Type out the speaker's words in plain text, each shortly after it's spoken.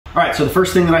All right, so the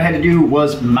first thing that I had to do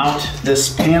was mount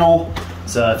this panel.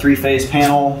 It's a 3-phase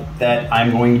panel that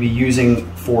I'm going to be using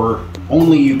for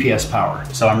only UPS power.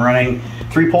 So I'm running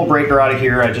 3-pole breaker out of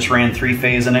here. I just ran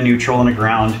 3-phase and a neutral and a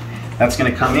ground. That's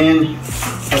gonna come in,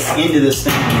 hook into this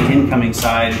thing on the incoming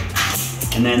side,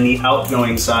 and then the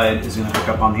outgoing side is gonna hook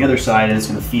up on the other side and it's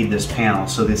gonna feed this panel.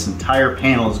 So this entire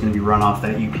panel is gonna be run off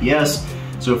that UPS.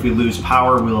 So if we lose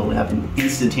power, we'll have an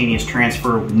instantaneous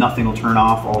transfer. Nothing will turn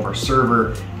off. All of our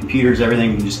server, computers,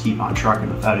 everything can just keep on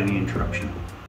trucking without any interruption.